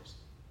disciples.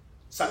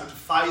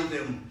 Sanctify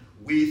them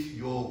with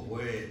your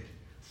word,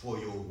 for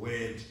your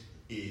word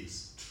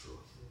is truth.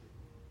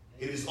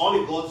 It is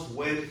only God's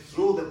word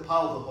through the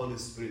power of the Holy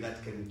Spirit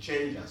that can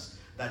change us,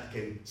 that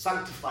can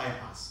sanctify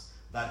us,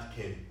 that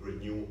can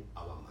renew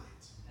our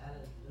minds.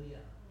 Hallelujah.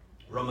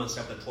 Romans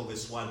chapter 12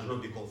 verse 1, do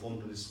not be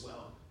conformed to this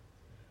world,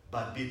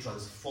 but be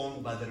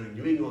transformed by the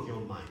renewing of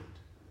your mind,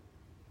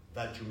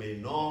 that you may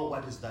know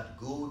what is that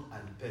good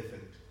and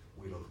perfect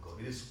will of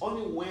God. It is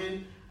only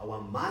when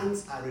our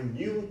minds are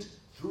renewed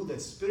through the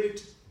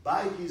Spirit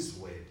by His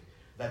word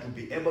that we'll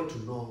be able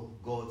to know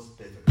God's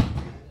perfect will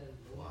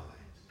for our lives.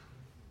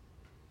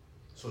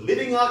 So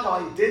living out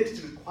our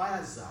identity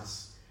requires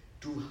us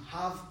to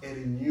have a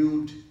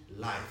renewed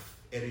life,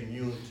 a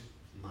renewed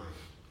mind.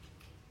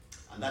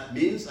 And that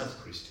means as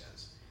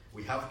Christians,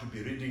 we have to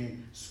be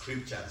reading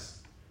scriptures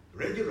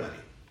regularly.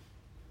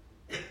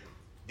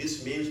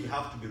 This means we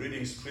have to be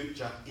reading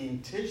scripture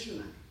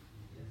intentionally.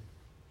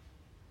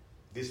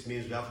 This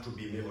means we have to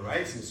be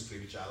memorizing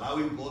scripture,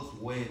 allowing God's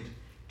word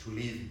to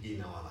live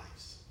in our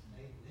lives.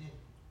 Amen.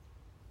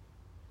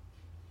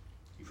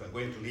 If we are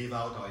going to live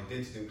out our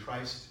identity in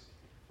Christ,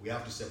 we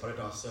have to separate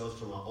ourselves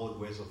from our old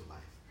ways of life.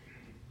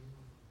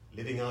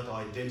 Living out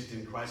our identity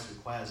in Christ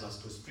requires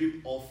us to strip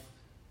off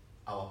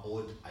our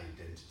old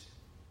identity.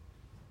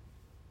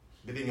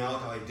 Living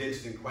out our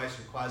identity in Christ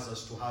requires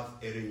us to have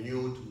a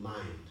renewed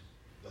mind.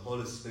 The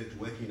Holy Spirit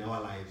working in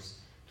our lives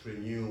to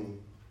renew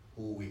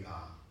who we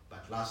are.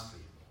 But lastly,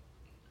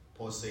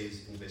 Paul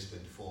says in verse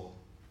 24,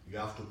 you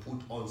have to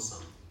put on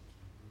something.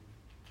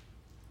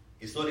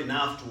 It's not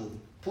enough to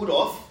put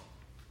off.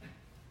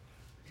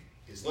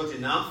 It's not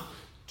enough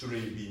to be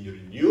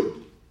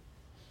renewed.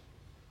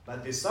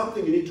 But there's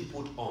something you need to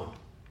put on.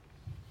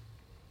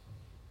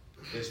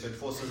 Verse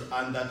 24 says,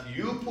 and that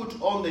you put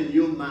on the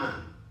new man,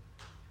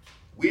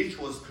 which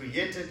was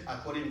created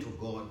according to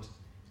God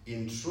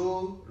in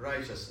true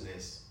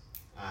righteousness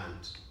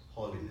and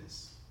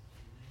holiness.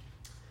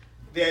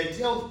 The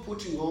idea of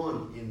putting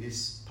on in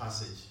this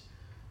passage,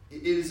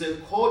 it is a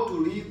call to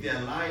live their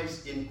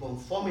lives in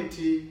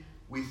conformity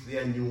with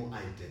their new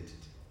identity.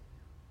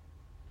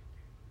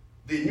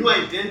 The new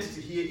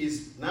identity here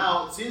is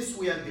now, since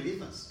we are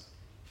believers,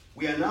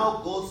 we are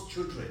now God's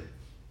children.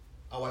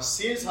 Our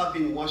sins have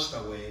been washed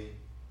away.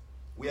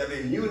 We have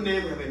a new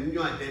name, we have a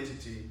new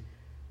identity.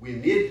 We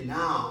need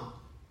now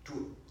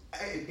to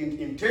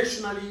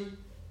intentionally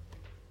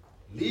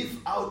live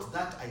out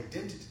that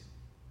identity.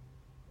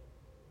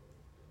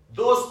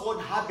 Those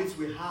old habits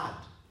we had,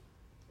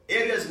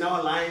 areas in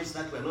our lives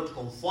that were not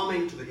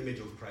conforming to the image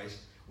of Christ,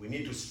 we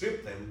need to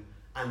strip them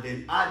and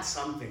then add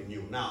something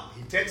new. Now,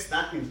 he takes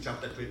that in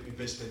chapter 20,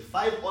 verse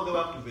 25 all the way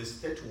up to verse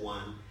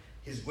 31.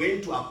 He's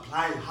going to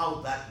apply how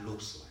that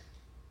looks like.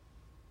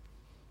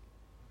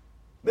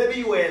 Maybe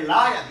you were a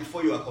liar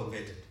before you were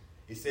converted.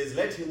 He says,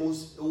 let him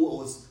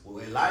who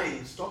were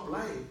lying stop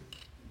lying,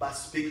 but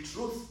speak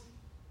truth.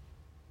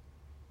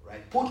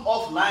 Right? Put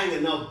off lying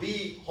and now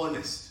be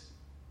honest.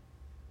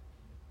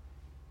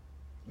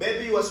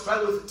 Maybe you are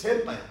struggling with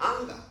temper,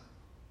 anger.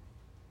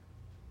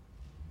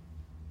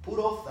 Put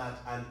off that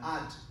and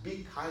add,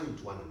 be kind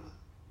to one another.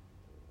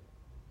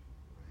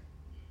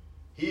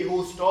 He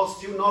who stores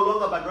steal no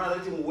longer, but rather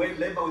let him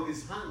labor with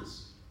his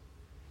hands,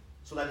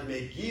 so that he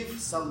may give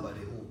somebody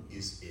who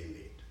is in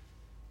need.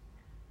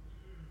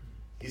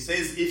 He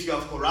says, if you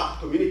have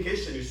corrupt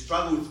communication, you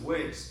struggle with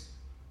words,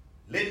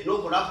 let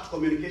no corrupt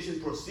communication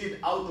proceed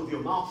out of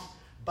your mouth,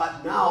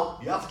 but now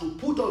you have to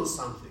put on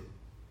something.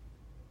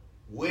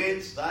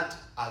 Words that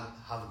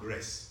have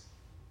grace.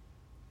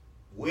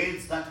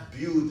 Words that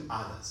build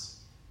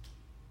others.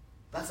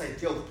 That's the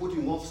idea of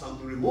putting off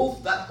something.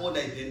 Remove that old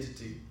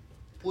identity.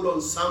 Put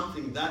on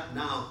something that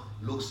now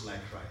looks like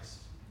Christ.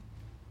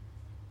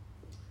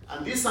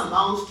 And this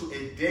amounts to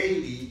a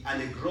daily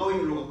and a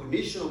growing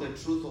recognition of the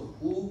truth of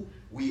who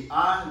we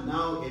are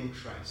now in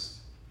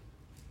Christ.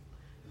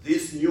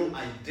 This new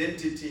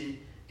identity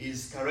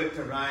is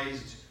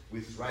characterized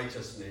with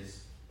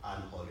righteousness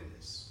and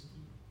holiness.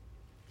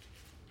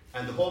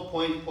 And the whole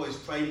point Paul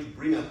is trying to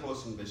bring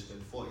across in verse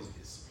 24 is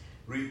this.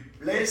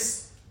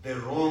 Replace the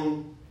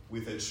wrong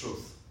with the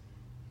truth.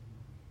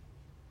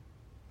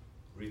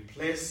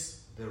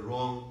 Replace the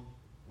wrong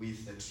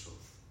with the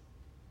truth.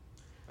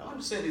 I want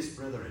to say this,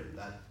 brethren,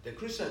 that the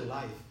Christian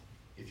life,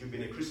 if you've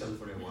been a Christian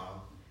for a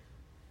while,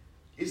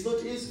 is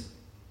not easy.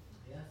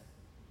 Yes.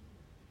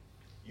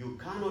 You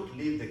cannot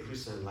live the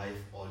Christian life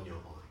on your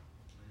own.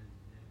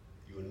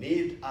 You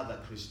need other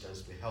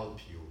Christians to help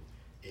you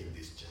in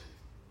this journey.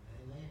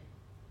 Amen.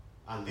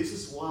 And this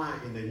is why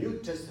in the New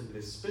Testament,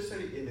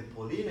 especially in the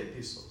Pauline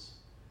epistles,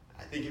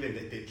 I think even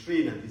the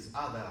Petrine and these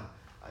other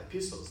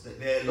epistles,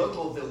 there are a lot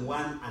of the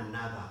one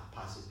another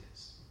passages.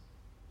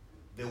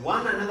 The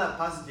one another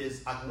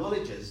passages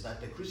acknowledges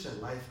that the Christian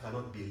life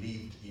cannot be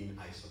lived in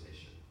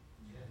isolation.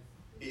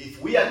 Yeah.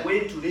 If we are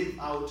going to live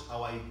out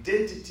our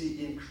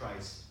identity in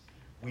Christ,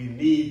 we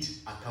need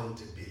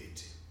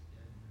accountability.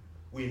 Yeah.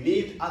 We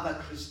need other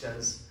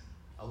Christians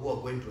who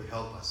are going to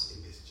help us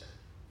in this journey.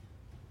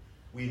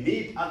 We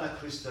need other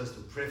Christians to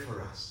pray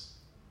for us,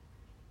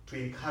 to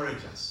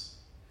encourage us,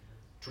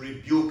 to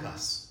rebuke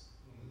us,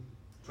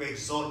 to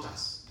exhort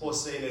us, Paul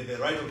saying that the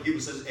writer of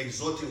Hebrews says,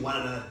 exhorting one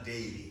another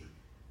daily,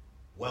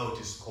 while it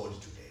is called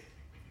today,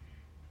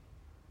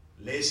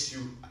 lest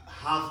you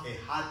have a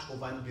heart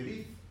of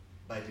unbelief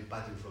by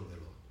departing from the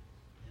Lord.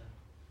 Yeah.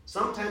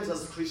 Sometimes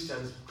as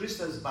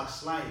Christians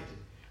backslide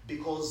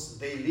because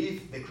they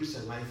live the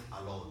Christian life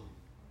alone.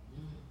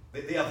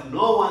 They have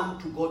no one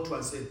to go to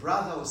and say,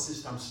 brother or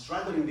sister, I'm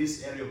struggling in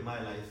this area of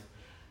my life.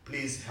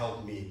 Please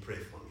help me, pray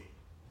for me.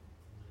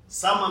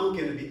 Someone who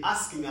can be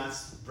asking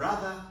us,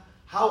 brother,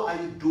 how are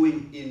you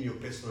doing in your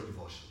personal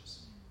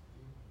devotions?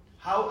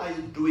 How are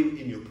you doing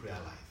in your prayer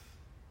life?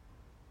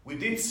 We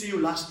didn't see you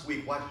last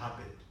week. What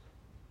happened?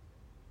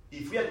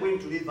 If we are going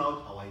to live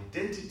out our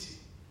identity,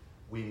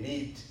 we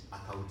need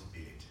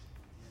accountability.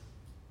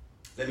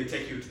 Let me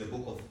take you to the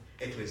book of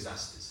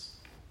Ecclesiastes,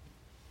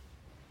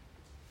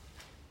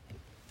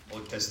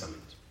 Old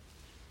Testament.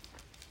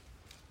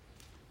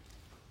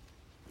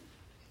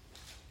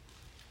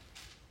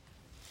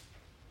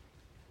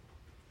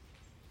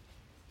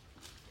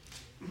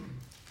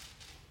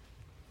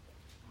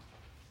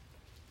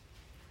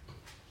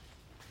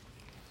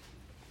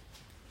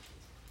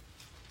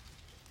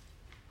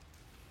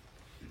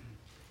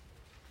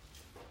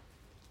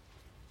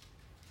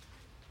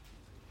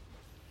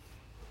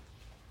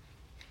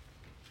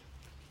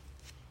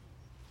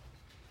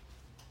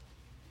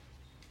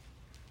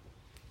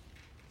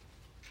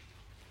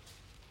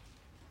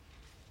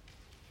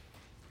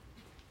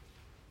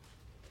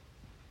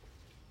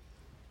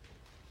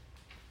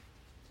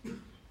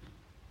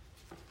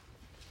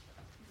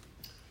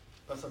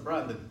 Pastor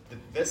Brian, the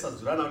verse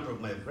has run out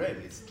of my brain.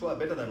 It's two are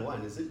better than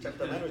one. Is it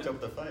chapter 9 or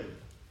chapter 5?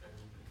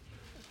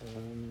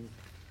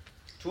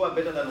 Two are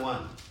better than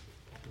one.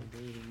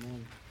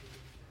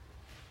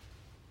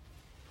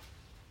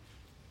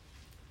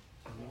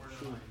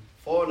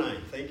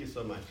 4:9. Thank you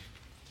so much.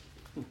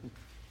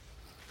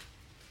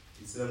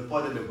 It's an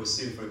unpardonable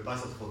sin for a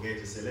pastor to forget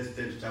to say, let's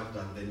turn to chapter,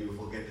 and then you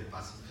forget the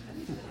passage.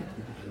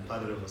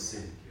 Unpardonable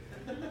sin.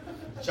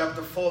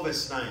 Chapter 4,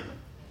 verse 9.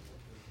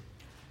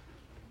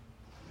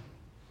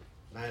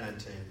 9 and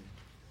 10.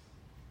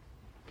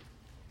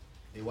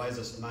 The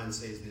wisest man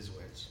says these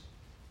words: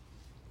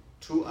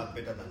 two are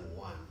better than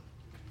one,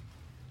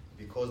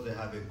 because they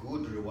have a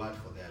good reward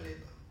for their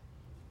labor.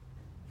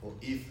 For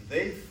if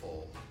they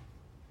fall,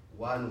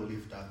 one will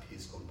lift up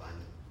his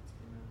companion.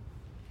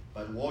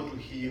 But woe to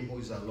him who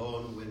is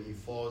alone when he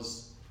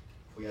falls,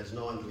 for he has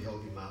no one to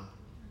help him up.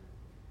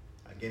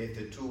 Again, if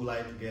the two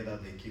lie together,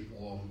 they keep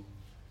warm.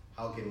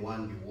 How can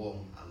one be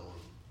warm alone?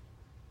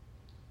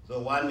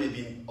 Though one may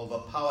be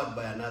overpowered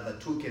by another,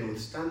 two can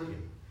withstand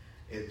him.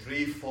 A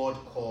threefold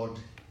cord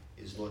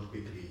is not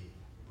quickly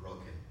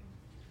broken.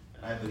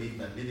 And I believe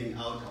that living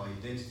out our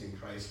identity in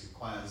Christ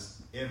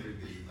requires every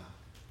believer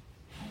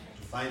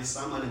to find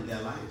someone in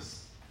their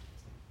lives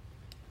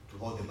to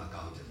hold them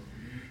accountable.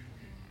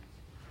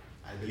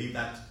 I believe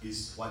that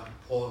is what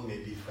Paul may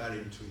be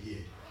referring to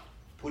here.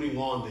 Putting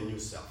on the new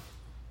self.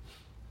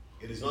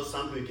 It is not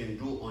something you can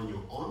do on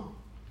your own.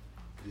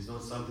 It is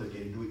not something you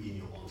can do in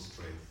your own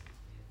strength.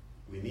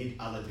 We need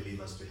other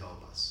believers to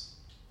help us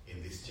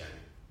in this journey.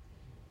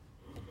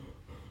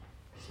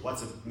 So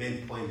what's the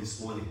main point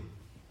this morning?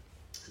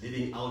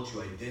 Living out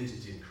your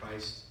identity in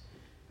Christ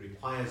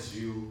requires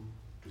you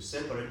to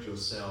separate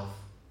yourself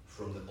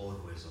from the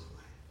old ways of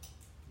life.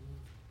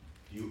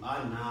 You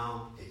are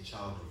now a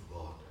child of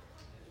God.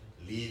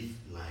 Live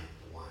like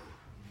one.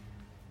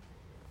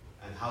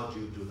 And how do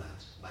you do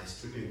that? By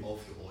stripping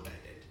off your old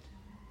identity.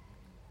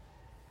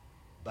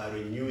 By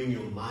renewing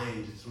your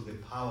mind through the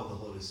power of the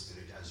Holy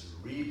Spirit as you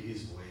read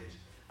His Word,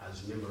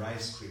 as you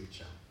memorize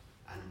Scripture,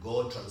 and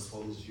God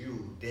transforms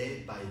you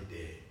day by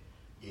day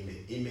in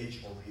the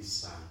image of His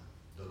Son,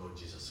 the Lord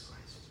Jesus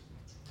Christ.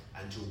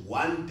 And to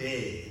one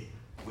day,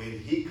 when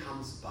He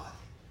comes back,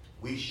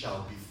 we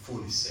shall be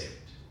fully saved.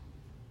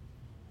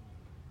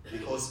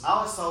 Because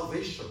our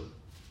salvation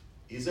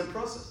is a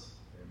process.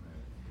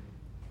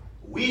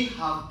 Amen. We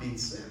have been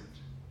saved.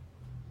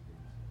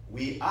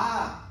 We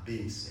are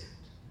being saved.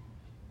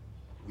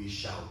 We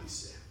shall be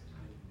saved.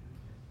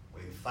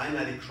 When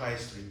finally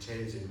Christ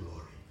returns in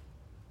glory,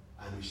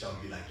 and we shall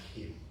be like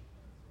Him.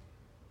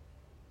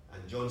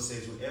 And John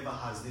says, whoever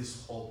has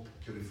this hope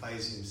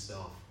purifies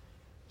himself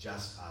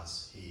just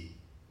as He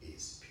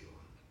is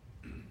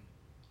pure.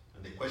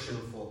 And the question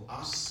for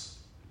us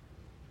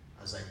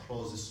as I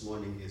close this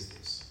morning is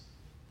this: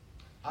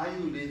 are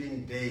you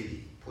living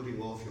daily,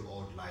 putting off your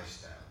old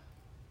lifestyle,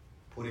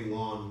 putting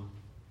on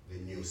the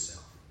new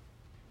self?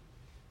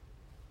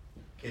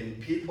 Can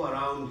people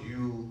around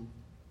you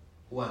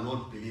who are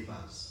not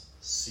believers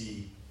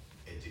see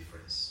a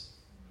difference?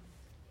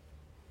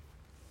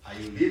 Are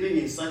you living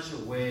in such a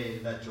way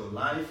that your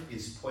life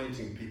is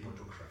pointing people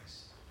to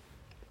Christ?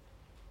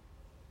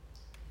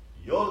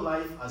 Your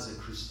life as a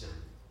Christian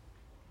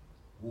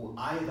will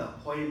either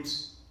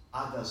point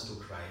others to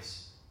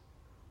Christ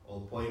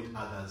or point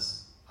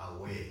others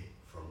away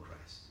from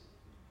Christ.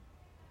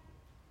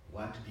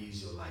 What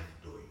is your life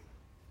doing?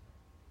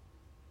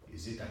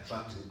 Is it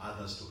attracting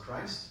others to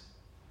Christ?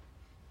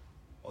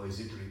 Or is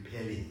it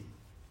repelling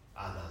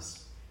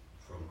others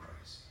from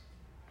Christ.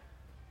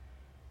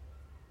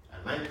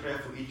 And my prayer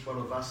for each one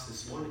of us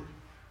this morning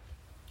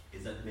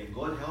is that may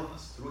God help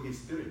us through His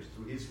Spirit,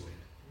 through His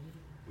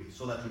Word,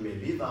 so that we may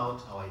live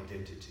out our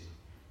identity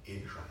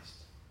in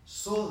Christ,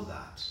 so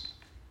that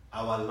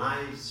our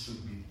lives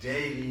should be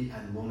daily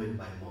and moment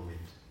by moment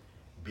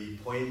be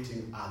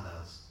pointing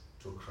others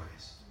to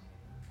Christ.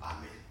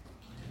 Amen.